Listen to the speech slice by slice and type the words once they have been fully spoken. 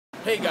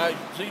Hey guys,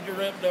 Zija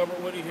Rep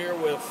Delbert Woody here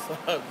with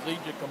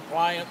Zija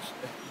Compliance.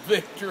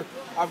 Victor,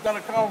 I've got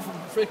a call from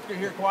Victor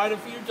here quite a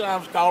few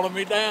times calling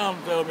me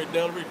down, telling me,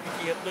 Delbert, you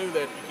can't do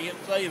that, you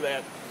can't say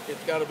that.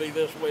 It's got to be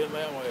this way and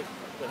that way.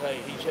 But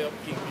hey, he's helped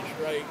keep me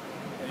straight,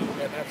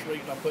 and that's the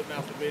reason I'm putting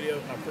out the videos,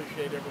 and I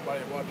appreciate everybody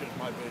that watches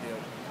my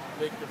videos.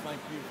 Victor,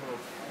 thank you for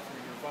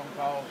your phone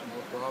calls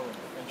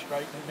and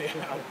straightening me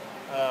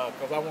out,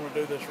 because I want to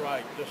do this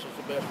right. This is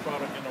the best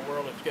product in the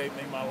world. It's gave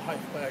me my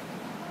life back.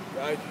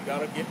 Guys, you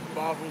got to get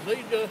involved with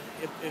Zija.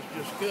 It's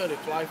just good.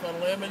 It's Life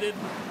Unlimited.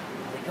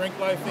 We drink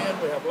life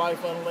in. We have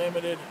Life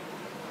Unlimited.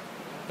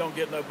 Don't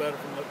get no better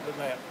than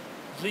that.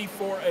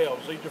 Z4L,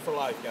 Zija for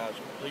life, guys.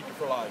 Zija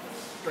for life.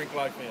 Drink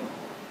life in.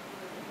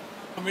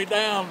 Put me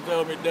down,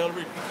 telling me,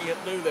 Delbert, you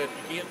can't do that.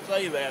 You can't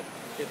say that.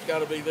 It's got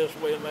to be this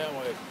way and that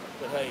way.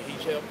 But hey,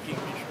 he's helped keep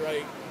me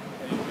straight,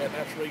 and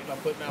that's the reason I'm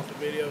putting out the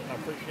videos, and I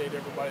appreciate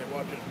everybody that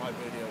watches my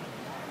videos.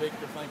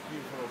 Victor, thank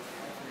you for your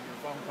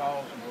phone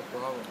calls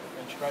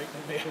and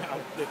straightening me out.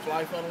 It's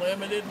Life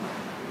Unlimited.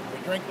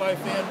 We drink life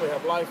in. We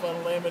have Life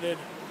Unlimited.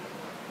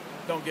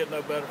 Don't get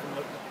no better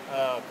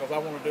because I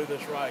want to do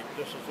this right.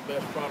 This is the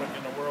best product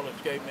in the world.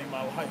 It's gave me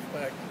my life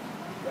back.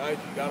 Guys,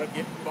 you got to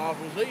get involved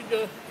with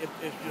Zija.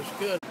 It's just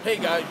good. Hey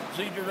guys,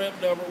 Zija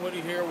Rep Delbert Woody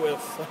here with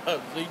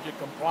Zija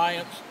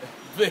Compliance.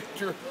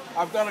 Victor,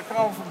 I've got a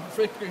call from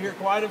Victor here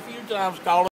quite a few times calling